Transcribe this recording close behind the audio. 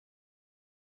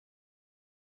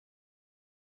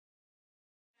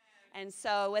And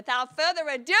so without further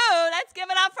ado, let's give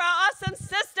it up for our awesome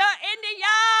sister, India.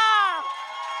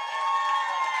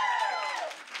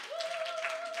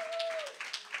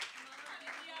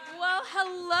 Well,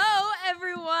 hello,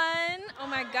 everyone. Oh,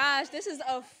 my gosh, this is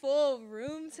a full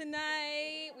room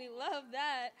tonight. We love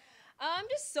that. I'm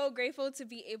just so grateful to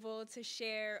be able to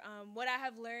share what I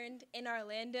have learned in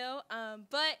Orlando,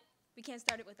 but we can't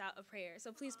start it without a prayer,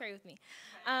 so please pray with me.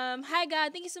 Hi,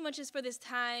 God, thank you so much just for this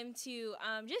time to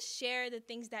just share the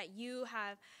things that you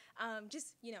have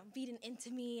beaten into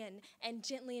me and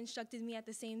gently instructed me at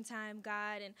the same time,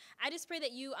 God. And I just pray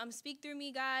that you speak through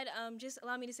me, God. Just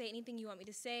allow me to say anything you want me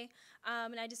to say.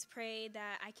 And I just pray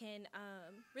that I can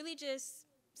really just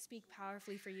speak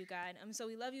powerfully for you, God. So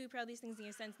we love you. We pray all these things in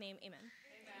your son's name. Amen.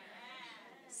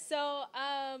 So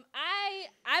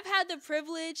I've had the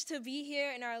privilege to be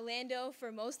here in Orlando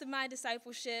for most of my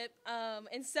discipleship.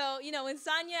 And so, when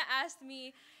Sonia asked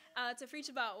me to preach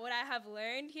about what I have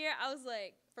learned here, I was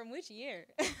like, from which year?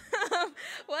 What?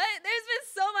 There's been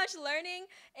so much learning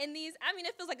in these. I mean,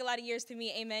 it feels like a lot of years to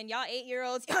me. Amen. Y'all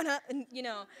 8-year-olds,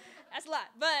 that's a lot.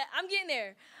 But I'm getting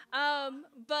there.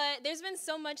 But there's been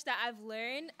so much that I've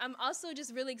learned. I'm also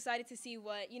just really excited to see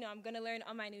what, I'm going to learn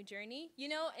on my new journey,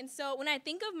 And so when I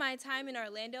think of my time in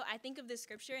Orlando, I think of this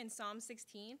scripture in Psalm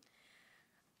 16.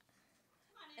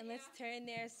 And let's turn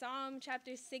there. Psalm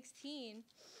chapter 16,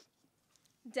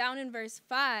 down in verse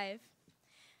 5.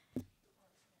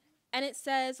 And it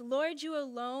says, Lord, you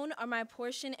alone are my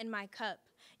portion and my cup.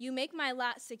 You make my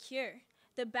lot secure.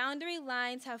 The boundary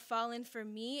lines have fallen for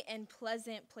me in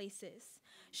pleasant places.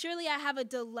 Surely I have a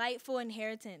delightful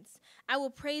inheritance. I will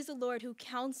praise the Lord who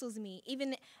counsels me.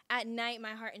 Even at night,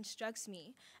 my heart instructs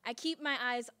me. I keep my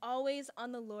eyes always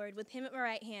on the Lord. With him at my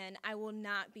right hand, I will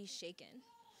not be shaken.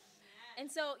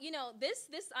 And so,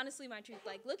 this honestly my truth,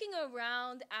 like looking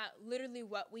around at literally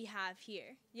what we have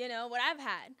here, what I've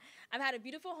had. I've had a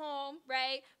beautiful home,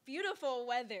 right? Beautiful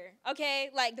weather, okay?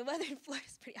 Like the weather in Florida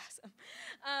is pretty awesome.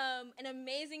 An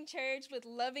amazing church with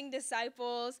loving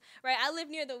disciples, right? I live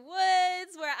near the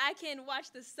woods where I can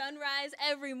watch the sunrise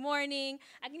every morning.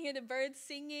 I can hear the birds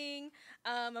singing.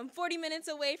 I'm 40 minutes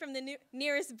away from the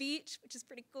nearest beach, which is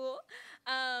pretty cool.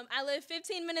 I live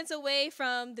 15 minutes away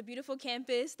from the beautiful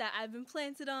campus that I've been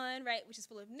planted on, right, which is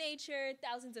full of nature,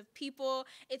 thousands of people.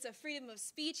 It's a freedom of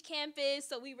speech campus,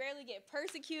 so we rarely get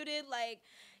persecuted. Like,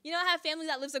 I have family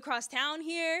that lives across town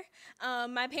here.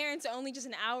 My parents are only just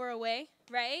an hour away,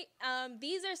 right?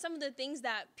 These are some of the things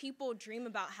that people dream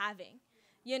about having.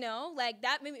 Like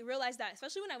that made me realize that,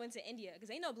 especially when I went to India, because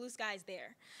ain't no blue skies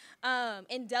there,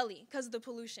 in Delhi, because of the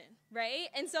pollution, right?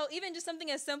 And so even just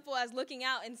something as simple as looking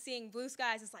out and seeing blue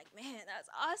skies, it's like, man, that's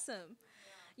awesome,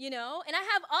 and I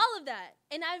have all of that,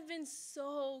 and I've been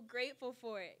so grateful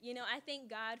for it. I thank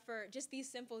God for just these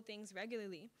simple things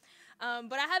regularly.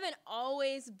 But I haven't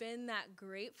always been that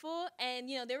grateful, and,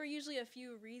 there were usually a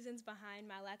few reasons behind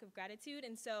my lack of gratitude,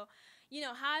 and so,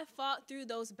 how I fought through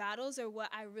those battles are what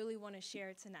I really want to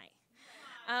share tonight.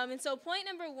 And so point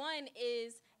number 1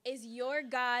 is your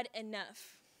God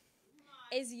enough?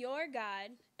 Is your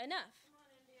God enough?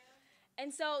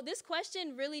 And so this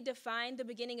question really defined the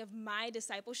beginning of my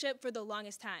discipleship for the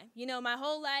longest time. My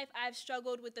whole life I've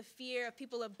struggled with the fear of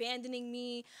people abandoning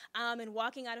me and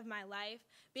walking out of my life.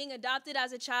 Being adopted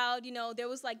as a child, there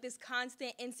was like this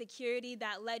constant insecurity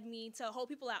that led me to hold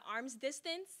people at arm's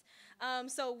distance.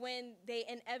 So when they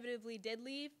inevitably did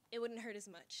leave, it wouldn't hurt as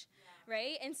much,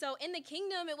 right? And so in the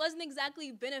kingdom, it wasn't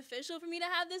exactly beneficial for me to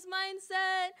have this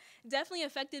mindset. Definitely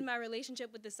affected my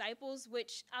relationship with disciples,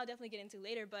 which I'll definitely get into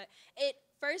later, but it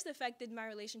first affected my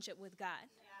relationship with God,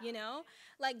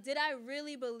 Like, did I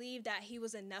really believe that he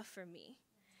was enough for me?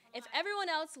 If everyone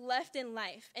else left in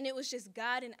life and it was just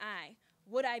God and I,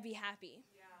 would I be happy?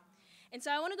 And so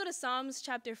I want to go to Psalms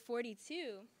chapter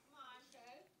 42.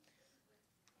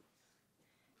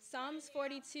 Psalms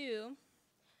 42,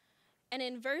 and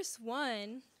in verse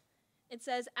 1, it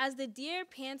says, As the deer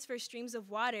pants for streams of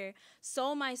water,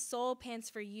 so my soul pants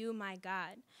for you, my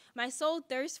God. My soul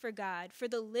thirsts for God, for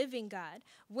the living God.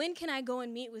 When can I go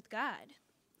and meet with God?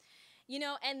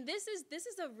 And this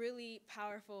is a really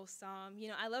powerful psalm.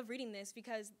 I love reading this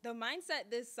because the mindset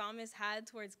this psalmist had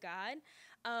towards God,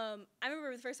 I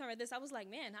remember the first time I read this, I was like,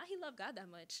 man, how he loved God that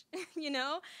much,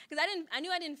 Because I knew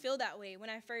I didn't feel that way when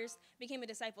I first became a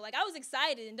disciple. Like, I was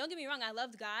excited, and don't get me wrong, I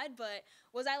loved God, but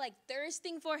was I, like,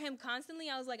 thirsting for him constantly?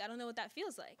 I was like, I don't know what that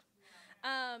feels like.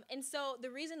 And so the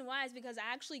reason why is because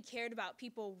I actually cared about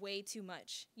people way too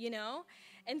much, you know?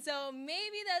 And so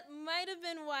maybe that might have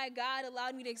been why God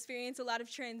allowed me to experience a lot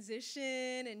of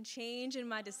transition and change in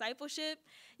my discipleship.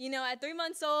 You know, at 3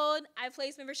 months old, I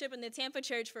placed membership in the Tampa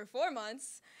church for 4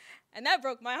 months, and that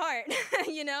broke my heart,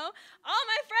 you know? All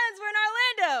my friends were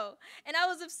in Orlando, and I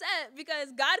was upset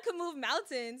because God could move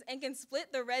mountains and can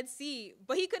split the Red Sea,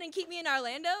 but he couldn't keep me in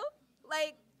Orlando?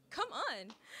 Like, come on.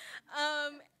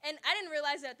 And I didn't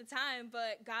realize it at the time,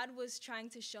 but God was trying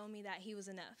to show me that he was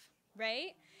enough,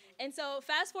 right? And so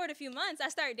fast forward a few months, I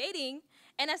started dating,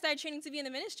 and I started training to be in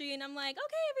the ministry, and I'm like,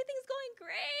 okay, everything's going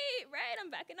great, right? I'm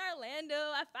back in Orlando.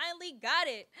 I finally got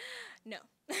it. No.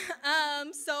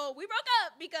 So we broke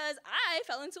up because I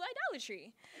fell into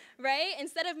idolatry, right?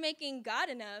 Instead of making God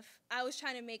enough, I was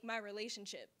trying to make my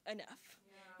relationship enough.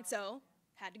 Yeah. And so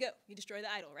had to go. You destroy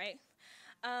the idol, right?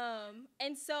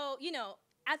 And so, you know,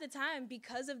 at the time,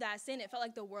 because of that sin, it felt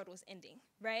like the world was ending,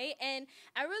 right? And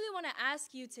I really want to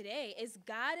ask you today, is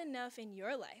God enough in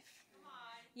your life?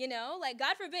 You know, like,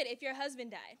 God forbid if your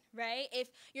husband died, right? If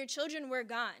your children were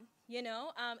gone, you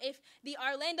know? If the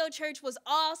Orlando church was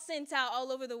all sent out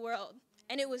all over the world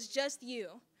and it was just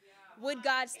you, would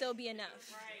God still be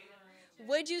enough?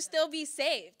 Would you still be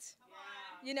saved?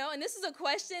 You know, and this is a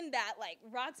question that, like,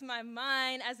 rocked my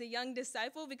mind as a young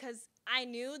disciple because I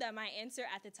knew that my answer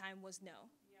at the time was no.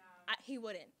 He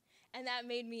wouldn't. And that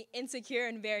made me insecure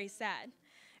and very sad,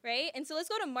 right? And so let's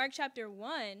go to Mark chapter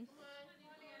 1.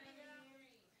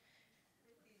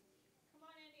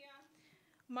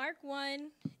 Mark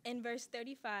 1 and verse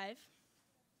 35.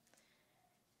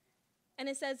 And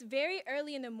it says, very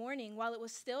early in the morning, while it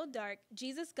was still dark,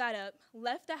 Jesus got up,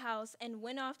 left the house, and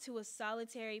went off to a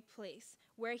solitary place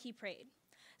where he prayed.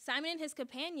 Simon and his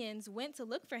companions went to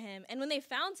look for him, and when they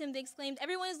found him, they exclaimed,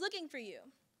 everyone is looking for you.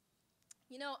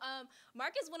 You know,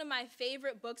 Mark is one of my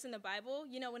favorite books in the Bible.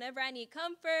 You know, whenever I need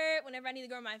comfort, whenever I need to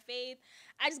grow in my faith,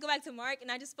 I just go back to Mark, and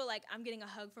I just feel like I'm getting a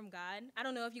hug from God. I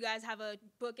don't know if you guys have a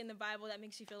book in the Bible that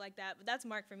makes you feel like that, but that's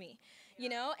Mark for me, you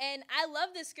know? And I love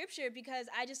this scripture because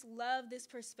I just love this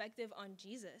perspective on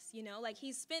Jesus, you know? Like,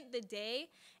 he spent the day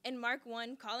in Mark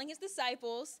 1 calling his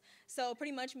disciples, so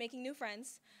pretty much making new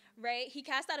friends, right? He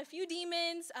cast out a few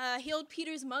demons, healed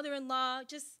Peter's mother-in-law,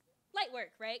 just light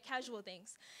work, right? Casual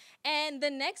things. And the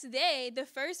next day, the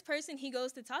first person he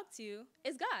goes to talk to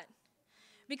is God,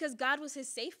 because God was his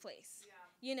safe place.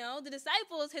 Yeah. You know, the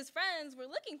disciples, his friends, were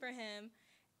looking for him,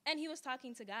 and he was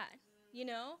talking to God, you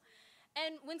know?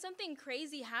 And when something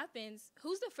crazy happens,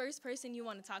 who's the first person you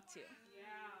want to talk to?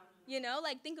 You know,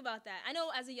 like, think about that. I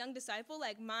know as a young disciple,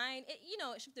 like, mine, it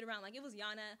shifted around. Like, it was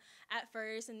Yana at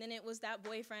first, and then it was that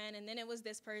boyfriend, and then it was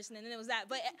this person, and then it was that.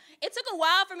 But it took a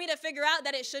while for me to figure out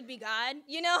that it should be God,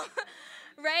 you know,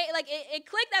 right? Like, it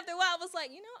clicked after a while. I was like,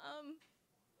 ain't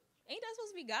that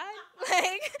supposed to be God?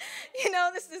 Like, you know,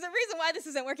 this is a reason why this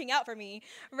isn't working out for me,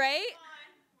 right?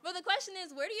 But the question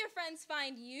is, where do your friends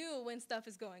find you when stuff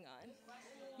is going on,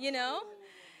 you know?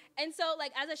 And so,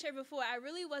 like, as I shared before, I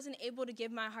really wasn't able to give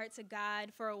my heart to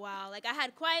God for a while. Like, I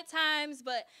had quiet times,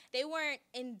 but they weren't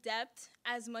in depth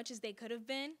as much as they could have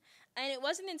been. And it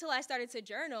wasn't until I started to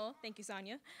journal, thank you,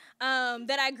 Sonia,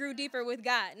 that I grew deeper with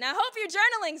God. Now, I hope you're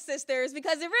journaling, sisters,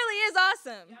 because it really is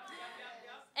awesome.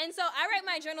 And so I write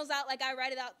my journals out like I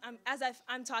write it out as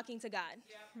I'm talking to God,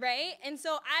 right? And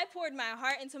so I poured my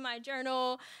heart into my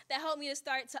journal. That helped me to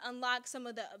start to unlock some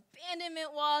of the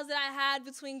abandonment walls that I had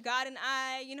between God and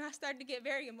I. You know, I started to get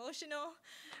very emotional,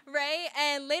 right?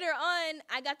 And later on,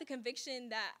 I got the conviction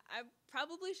that I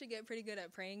probably should get pretty good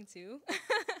at praying too.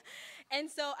 And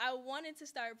so I wanted to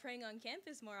start praying on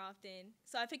campus more often.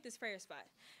 So I picked this prayer spot,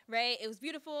 right? It was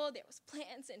beautiful. There was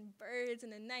plants and birds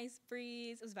and a nice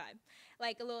breeze. It was a vibe.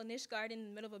 Like a little niche garden in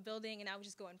the middle of a building, and I would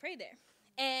just go and pray there.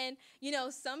 And, you know,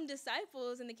 some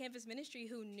disciples in the campus ministry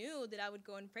who knew that I would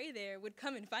go and pray there would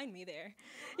come and find me there,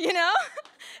 you know?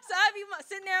 So I'd be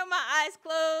sitting there with my eyes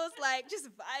closed, like just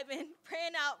vibing,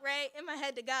 praying out, right, in my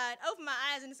head to God. Open my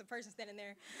eyes, and it's a person standing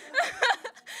there.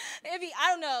 I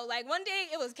don't know, like one day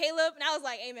it was Caleb, and I was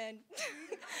like, amen.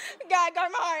 God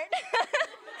guard my heart.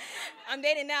 I'm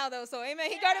dating now, though, so amen,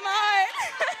 he guarded my heart.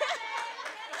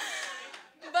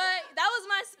 But that was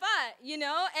my spot, you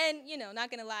know? And, you know, not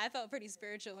going to lie, I felt pretty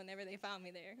spiritual whenever they found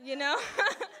me there, you know?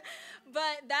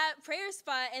 But that prayer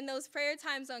spot and those prayer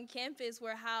times on campus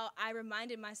were how I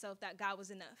reminded myself that God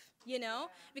was enough, you know?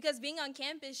 Because being on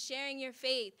campus, sharing your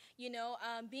faith, you know,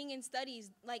 being in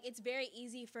studies, like, it's very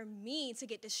easy for me to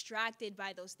get distracted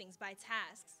by those things, by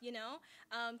tasks, you know?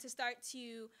 To start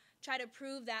to try to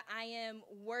prove that I am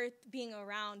worth being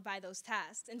around by those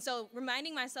tasks. And so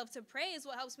reminding myself to pray is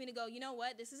what helps me to go, you know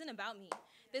what, this isn't about me.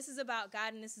 This is about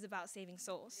God, and this is about saving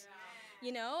souls.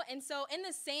 You know? And so in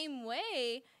the same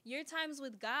way, your times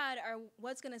with God are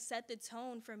what's going to set the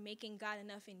tone for making God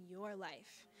enough in your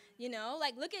life. You know,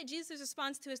 like look at Jesus'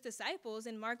 response to his disciples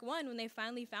in Mark 1 when they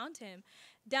finally found him.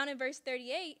 Down in verse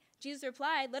 38, Jesus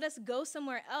replied, "Let us go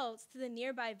somewhere else to the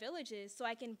nearby villages so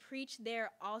I can preach there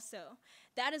also.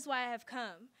 That is why I have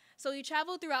come." So he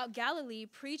traveled throughout Galilee,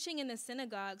 preaching in the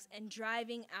synagogues and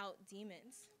driving out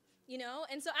demons. You know,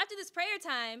 and so after this prayer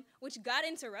time, which got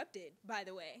interrupted, by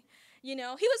the way, you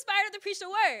know, he was fired up to preach the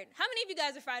word. How many of you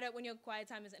guys are fired up when your quiet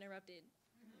time is interrupted?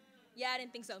 Yeah, I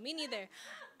didn't think so. Me neither.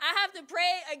 I have to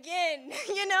pray again,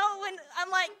 you know, when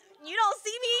I'm like, you don't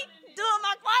see me doing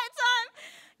my quiet time,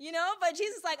 you know, but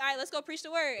Jesus is like, all right, let's go preach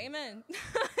the word. Amen.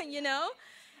 You know,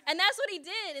 and that's what he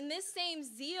did. And this same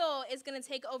zeal is going to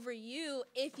take over you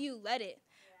if you let it,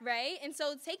 right? And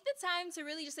so take the time to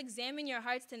really just examine your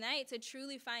hearts tonight to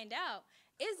truly find out,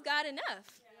 is God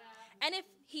enough? And if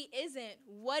he isn't,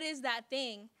 what is that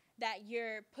thing that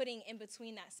you're putting in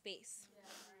between that space?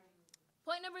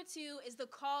 Point number 2 is the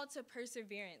call to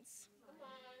perseverance.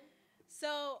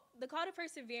 So the call to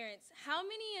perseverance, how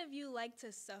many of you like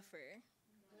to suffer?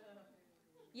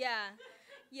 Yeah.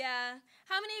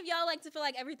 How many of y'all like to feel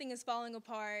like everything is falling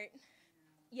apart?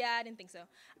 Yeah, I didn't think so.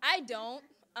 I don't.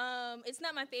 It's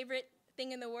not my favorite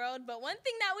thing in the world, but one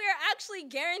thing that we are actually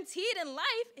guaranteed in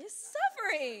life is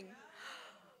suffering.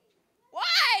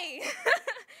 Why?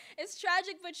 It's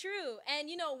tragic but true. And,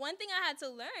 you know, one thing I had to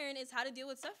learn is how to deal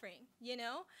with suffering, you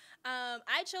know?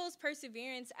 I chose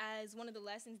perseverance as one of the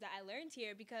lessons that I learned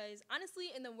here because,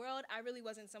 honestly, in the world, I really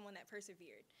wasn't someone that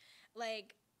persevered.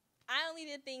 Like, I only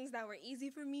did things that were easy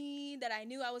for me, that I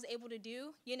knew I was able to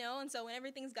do, you know? And so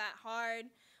whenever things got hard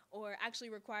or actually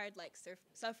required, like,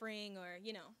 suffering or,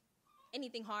 you know,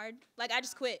 anything hard, like, I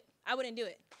just quit. I wouldn't do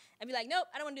it. I'd be like, nope,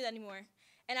 I don't want to do that anymore.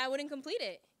 And I wouldn't complete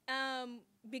it.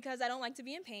 Because I don't like to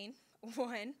be in pain,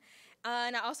 one,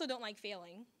 and I also don't like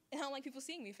failing. I don't like people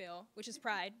seeing me fail, which is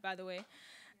pride, by the way.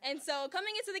 And so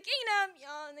coming into the kingdom,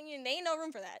 y'all, there ain't no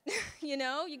room for that. You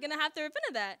know, you're going to have to repent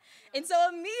of that. And so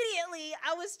immediately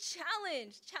I was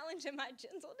challenged in my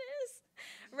gentleness,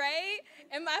 right?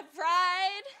 And my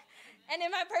pride and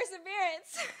in my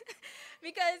perseverance.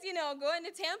 Because, you know, going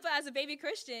to Tampa as a baby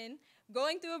Christian,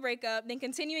 going through a breakup, then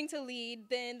continuing to lead,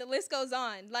 then the list goes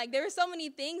on. Like, there were so many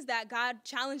things that God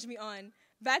challenged me on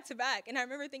back to back. And I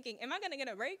remember thinking, am I going to get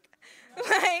a break?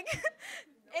 Like,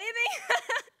 anything?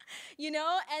 You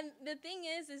know? And the thing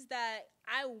is that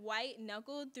I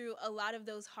white-knuckled through a lot of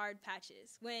those hard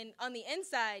patches. When on the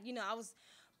inside, you know, I was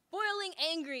boiling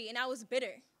angry and I was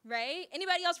bitter, right?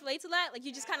 Anybody else relate to that? Like,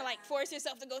 you just kind of, like, force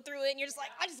yourself to go through it, and you're just like,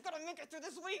 I just got to make it through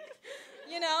this week,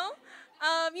 you know?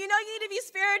 You know you need to be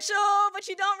spiritual, but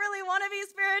you don't really want to be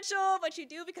spiritual, but you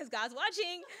do because God's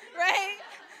watching, right?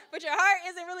 But your heart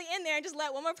isn't really in there, and just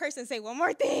let one more person say one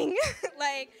more thing.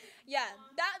 Like, yeah,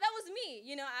 that was me.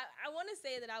 You know, I want to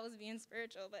say that I was being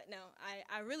spiritual, but no,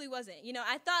 I really wasn't. You know,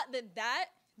 I thought that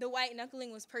the white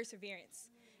knuckling was perseverance,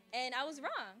 and I was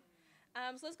wrong.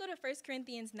 So let's go to 1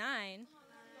 Corinthians 9.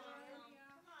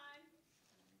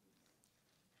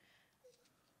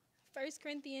 1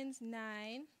 Corinthians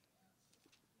 9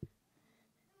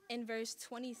 in verse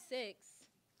 26.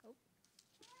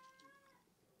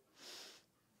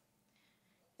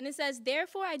 And it says,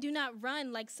 "Therefore I do not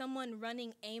run like someone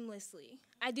running aimlessly.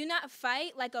 I do not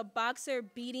fight like a boxer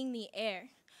beating the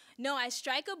air. No, I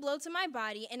strike a blow to my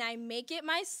body and I make it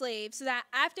my slave so that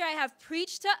after I have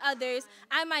preached to others,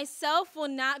 I myself will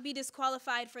not be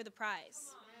disqualified for the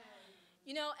prize."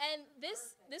 You know, and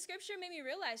this scripture made me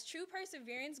realize true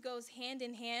perseverance goes hand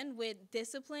in hand with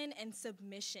discipline and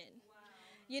submission.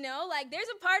 You know, like there's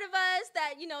a part of us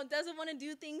that, you know, doesn't want to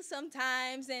do things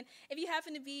sometimes. And if you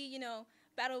happen to be, you know,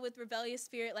 battle with rebellious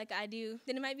spirit like I do,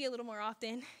 then it might be a little more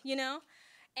often, you know.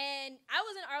 And I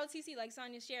was in ROTC, like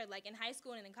Sonia shared, like in high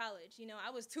school and in college. You know,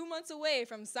 I was 2 months away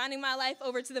from signing my life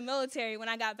over to the military when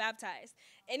I got baptized.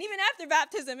 And even after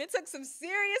baptism, it took some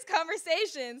serious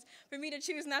conversations for me to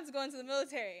choose not to go into the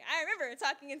military. I remember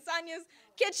talking in Sonia's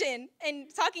kitchen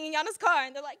and talking in Yana's car,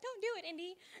 and they're like, "Don't do it,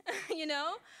 Indy," you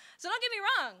know? So don't get me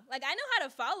wrong. Like, I know how to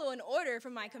follow an order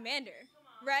from my commander,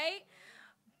 right?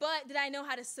 But did I know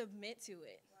how to submit to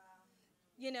it?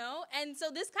 You know? And so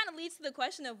this kind of leads to the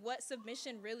question of what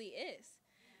submission really is,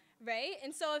 right?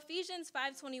 And so Ephesians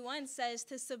 5:21 says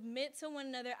to submit to one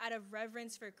another out of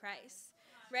reverence for Christ,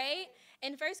 right?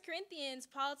 In 1 Corinthians,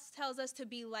 Paul tells us to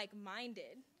be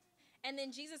like-minded. And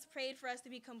then Jesus prayed for us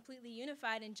to be completely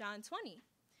unified in John 20.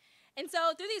 And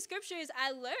so through these scriptures,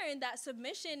 I learned that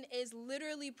submission is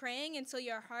literally praying until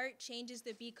your heart changes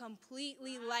to be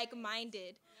completely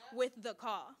like-minded with the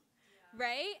call,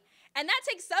 right? And that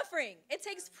takes suffering. It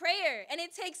takes prayer, and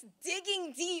it takes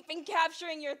digging deep and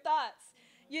capturing your thoughts.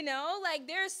 You know, like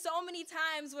there's so many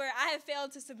times where I have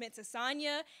failed to submit to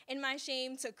Sonia in my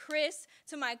shame, to Chris,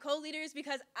 to my co-leaders,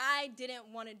 because I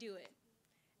didn't want to do it.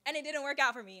 And it didn't work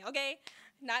out for me, okay?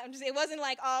 It wasn't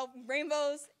like all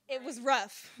rainbows. It was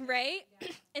rough, right? Yeah.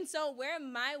 And so where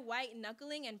my white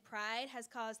knuckling and pride has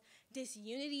caused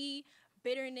disunity,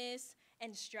 bitterness,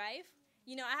 and strife,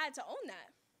 you know, I had to own that.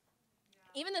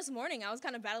 Even this morning, I was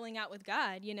kind of battling out with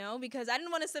God, you know, because I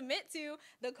didn't want to submit to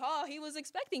the call he was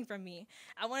expecting from me.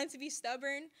 I wanted to be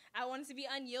stubborn. I wanted to be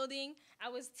unyielding. I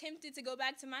was tempted to go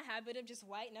back to my habit of just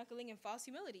white knuckling and false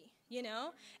humility, you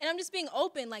know. And I'm just being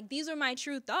open, like these are my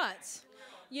true thoughts,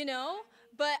 you know.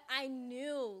 But I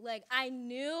knew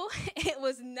it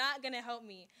was not going to help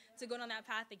me to go down that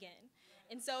path again.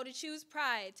 And so to choose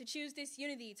pride, to choose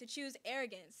disunity, to choose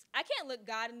arrogance, I can't look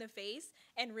God in the face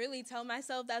and really tell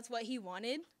myself that's what he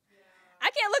wanted. Yeah.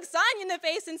 I can't look Sonia in the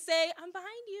face and say, I'm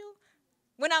behind you,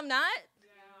 when I'm not.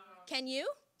 Yeah. Can you?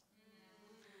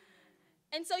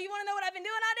 And so you want to know what I've been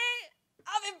doing all day?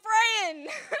 I've been praying.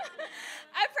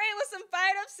 I prayed with some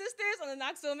fired up sisters on the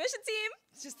Knoxville mission team.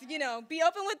 Just, you know, be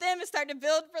open with them and start to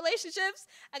build relationships.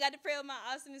 I got to pray with my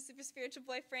awesome and super spiritual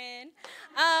boyfriend.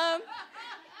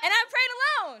 And I prayed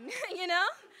alone, you know.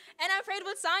 And I prayed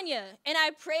with Sonia. And I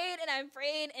prayed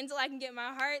until I can get my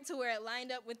heart to where it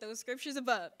lined up with those scriptures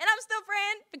above. And I'm still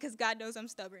praying because God knows I'm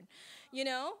stubborn, you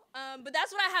know. But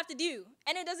that's what I have to do.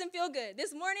 And it doesn't feel good.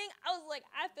 This morning, I was like,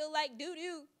 I feel like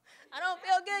doo-doo. I don't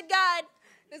feel good, God.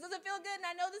 This doesn't feel good, and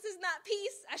I know this is not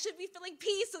peace. I should be feeling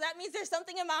peace, so that means there's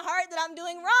something in my heart that I'm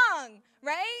doing wrong,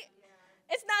 right?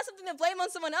 Yeah. It's not something to blame on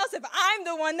someone else if I'm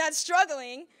the one that's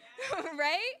struggling, yeah.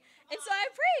 Right? And so I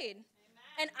prayed. Amen.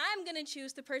 And I'm going to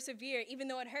choose to persevere even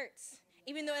though it hurts,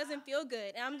 even though it doesn't feel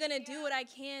good, and I'm going to do what I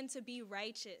can to be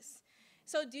righteous.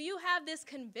 So do you have this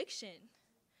conviction?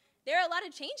 There are a lot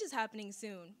of changes happening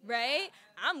soon, right?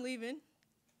 I'm leaving,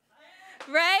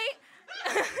 right?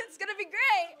 It's going to be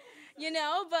great, you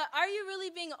know, but are you really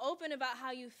being open about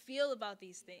how you feel about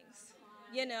these things?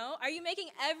 You know, are you making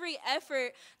every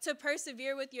effort to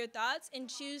persevere with your thoughts and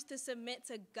choose to submit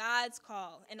to God's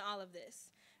call in all of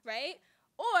this, right?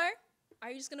 Or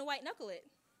are you just going to white knuckle it?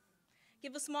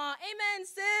 Give a small amen,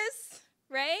 sis,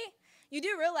 right? You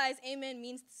do realize amen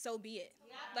means so be it.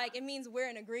 Yeah. Like it means we're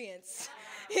in agreement.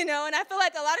 You know, and I feel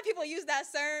like a lot of people use that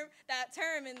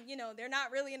term and, you know, they're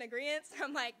not really in agreement.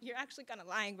 I'm like, you're actually kind of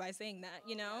lying by saying that,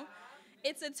 you know.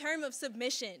 It's a term of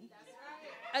submission.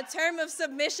 A term of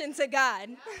submission to God,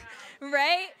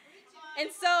 right? And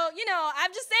so, you know,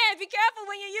 I'm just saying, be careful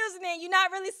when you're using it. You're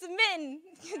not really submitting.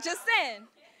 Just saying.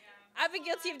 I've been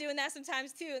guilty of doing that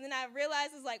sometimes, too. And then I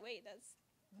realized it's like, wait, that's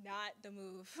not the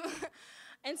move.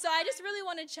 And so I just really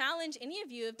want to challenge any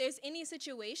of you, if there's any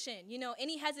situation, you know,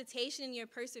 any hesitation in your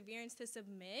perseverance to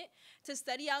submit, to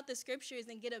study out the scriptures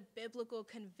and get a biblical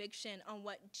conviction on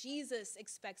what Jesus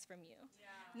expects from you,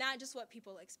 not just what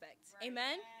people expect. Right.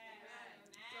 Amen?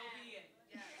 So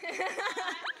be it.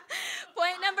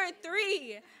 Point number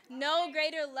 3, no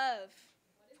greater love.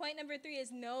 Point number 3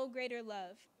 is no greater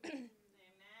love.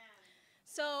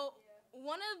 So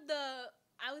one of the,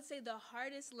 I would say, the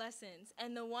hardest lessons,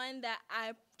 and the one that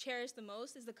I cherish the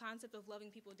most, is the concept of loving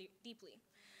people deeply.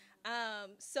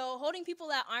 So holding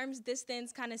people at arm's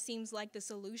distance kind of seems like the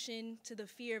solution to the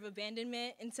fear of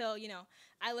abandonment until, you know,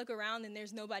 I look around and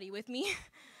there's nobody with me,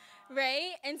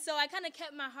 right? And so I kind of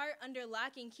kept my heart under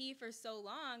lock and key for so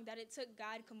long that it took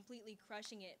God completely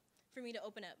crushing it for me to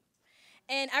open up.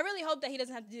 And I really hope that he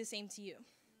doesn't have to do the same to you.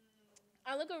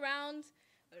 I look around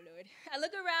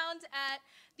at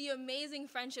the amazing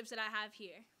friendships that I have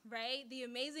here, right? The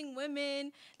amazing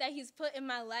women that he's put in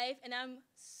my life, and I'm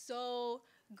so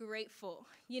grateful.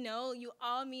 You know, you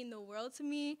all mean the world to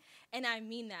me, and I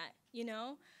mean that, you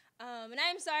know? And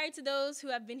I'm sorry to those who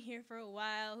have been here for a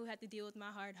while, who had to deal with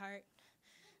my hard heart.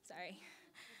 Sorry.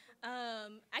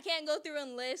 I can't go through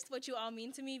and list what you all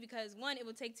mean to me because, one, it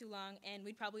would take too long, and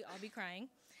we'd probably all be crying.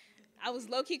 I was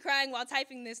low-key crying while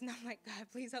typing this, and I'm like, God,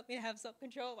 please help me to have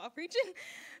self-control while preaching.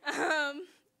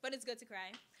 But it's good to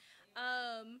cry.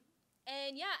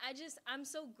 And yeah, I'm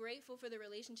so grateful for the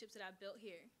relationships that I've built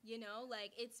here. You know,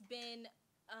 like it's been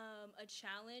a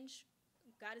challenge.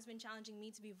 God has been challenging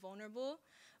me to be vulnerable,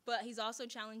 but he's also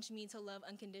challenged me to love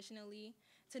unconditionally,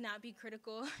 to not be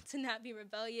critical, to not be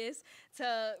rebellious,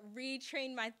 to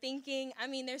retrain my thinking. I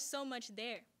mean, there's so much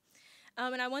there.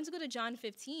 And I want to go to John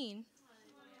 15.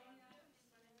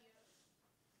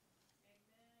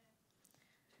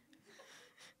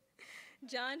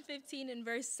 John 15 and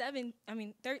verse 13,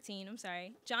 I'm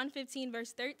sorry. John 15,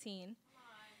 verse 13.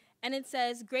 And it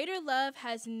says, greater love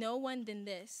has no one than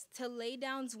this, to lay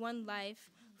down one's life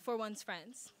for one's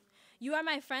friends. You are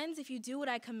my friends if you do what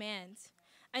I command.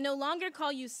 I no longer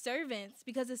call you servants,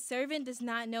 because a servant does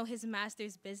not know his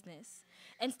master's business.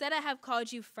 Instead, I have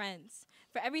called you friends.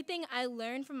 For everything I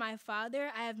learned from my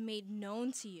Father, I have made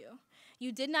known to you.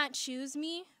 You did not choose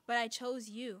me, but I chose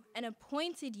you and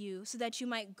appointed you so that you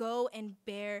might go and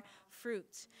bear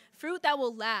fruit, fruit that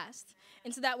will last,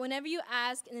 and so that whenever you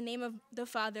ask in the name of the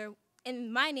Father,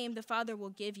 in my name, the Father will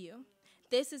give you.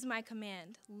 This is my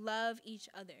command: love each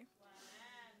other.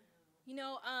 You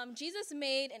know, Jesus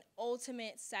made an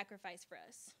ultimate sacrifice for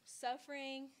us,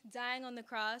 suffering, dying on the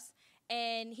cross,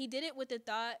 and he did it with the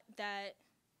thought that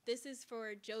this is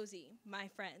for Josie, my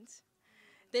friend.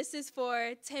 This is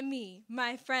for Timmy,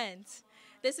 my friend.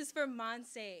 This is for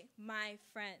Monse, my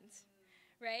friend,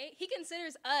 right? He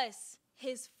considers us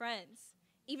his friends,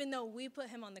 even though we put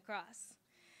him on the cross.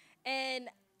 And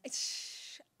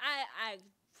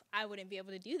I wouldn't be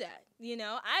able to do that, you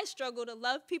know? I struggle to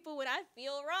love people when I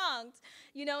feel wronged,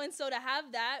 you know? And so to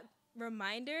have that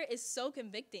reminder is so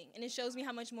convicting, and it shows me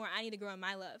how much more I need to grow in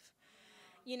my love,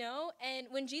 you know? And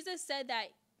when Jesus said that,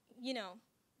 you know,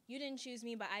 you didn't choose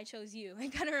me, but I chose you,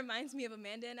 it kind of reminds me of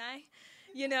Amanda and I,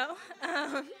 you know?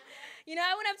 You know,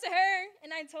 I went up to her,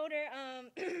 and I told her,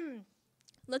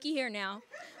 looky here now.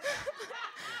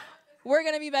 We're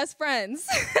going to be best friends.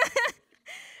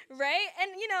 Right?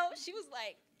 And, you know, she was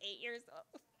like 8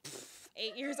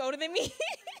 years older than me.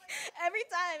 Every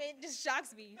time, it just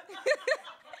shocks me.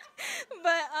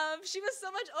 But she was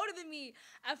so much older than me.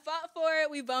 I fought for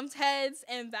it. We bumped heads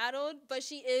and battled, but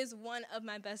she is one of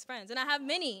my best friends. And I have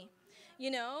many, you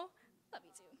know. Love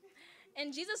you too.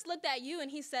 And Jesus looked at you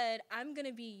and he said, I'm going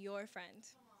to be your friend.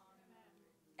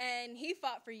 And he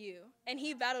fought for you, and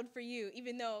he battled for you,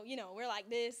 even though, you know, we're like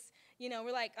this. You know,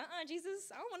 we're like,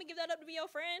 Jesus, I don't want to give that up to be your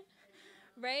friend,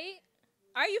 right?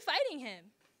 Are you fighting him?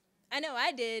 I know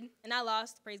I did, and I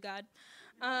lost, praise God.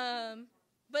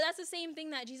 But that's the same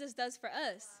thing that Jesus does for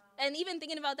us. And even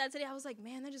thinking about that today, I was like,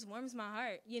 man, that just warms my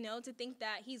heart, you know, to think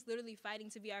that he's literally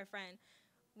fighting to be our friend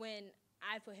when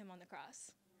I put him on the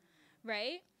cross,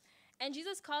 right? And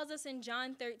Jesus calls us in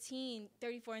John 13,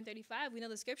 34 and 35, we know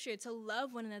the scripture, to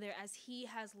love one another as he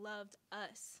has loved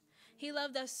us. He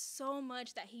loved us so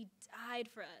much that he died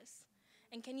for us.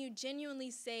 And can you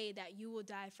genuinely say that you will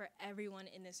die for everyone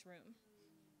in this room?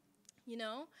 You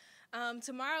know,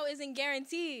 tomorrow isn't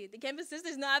guaranteed. The Campus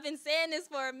Sisters know I've been saying this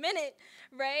for a minute,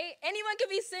 right? Anyone can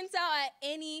be sent out at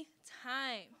any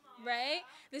time, right?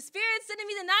 The Spirit's sending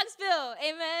me to Knoxville,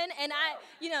 amen? And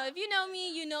you know, if you know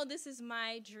me, you know this is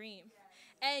my dream.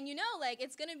 And, you know, like,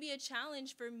 it's going to be a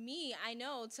challenge for me, I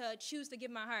know, to choose to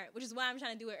give my heart, which is why I'm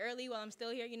trying to do it early while I'm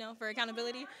still here, you know, for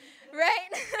accountability,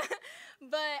 right?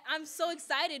 But I'm so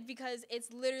excited because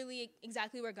it's literally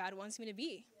exactly where God wants me to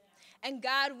be. And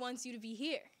God wants you to be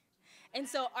here. And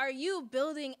so are you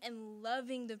building and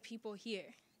loving the people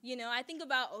here? You know, I think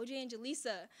about OJ and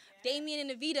Jaleesa, Damien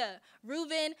and Avita,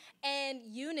 Reuben and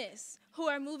Eunice, who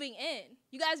are moving in.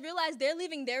 You guys realize they're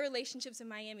leaving their relationships in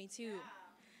Miami, too.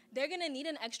 They're going to need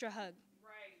an extra hug.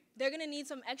 Right. They're going to need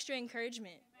some extra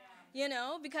encouragement, you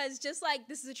know, because just like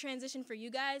this is a transition for you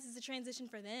guys, it's a transition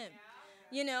for them.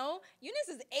 You know, Eunice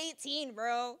is 18,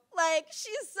 bro. Like,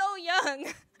 she's so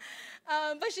young,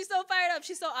 but she's so fired up.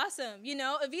 She's so awesome. You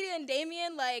know, Avita and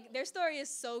Damien, like, their story is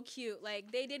so cute. Like,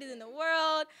 they did it in the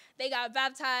world. They got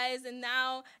baptized, and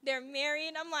now they're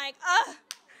married. I'm like,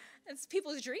 it's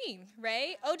people's dream,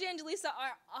 right? OJ and Jaleesa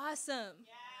are awesome.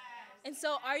 And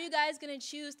so are you guys going to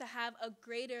choose to have a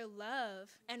greater love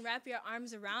and wrap your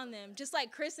arms around them, just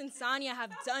like Chris and Sonia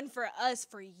have done for us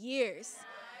for years?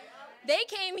 They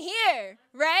came here,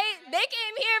 right? They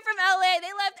came here from LA.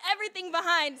 They left everything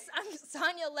behind.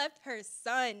 Sonia left her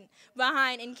son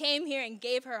behind and came here and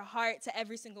gave her heart to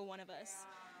every single one of us.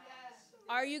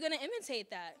 Are you going to imitate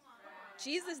that?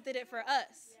 Jesus did it for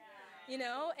us, you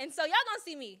know? And so y'all going to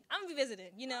see me. I'm going to be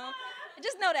visiting, you know?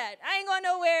 Just know that. I ain't going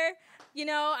nowhere. You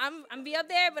know, I'm going to be up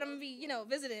there, but I'm going to be, you know,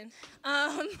 visiting.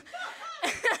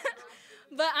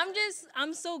 But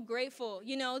I'm so grateful,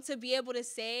 you know, to be able to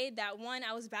say that, one,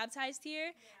 I was baptized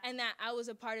here, and that I was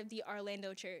a part of the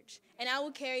Orlando church. And I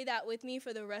will carry that with me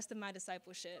for the rest of my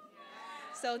discipleship.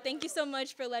 So thank you so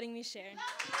much for letting me share.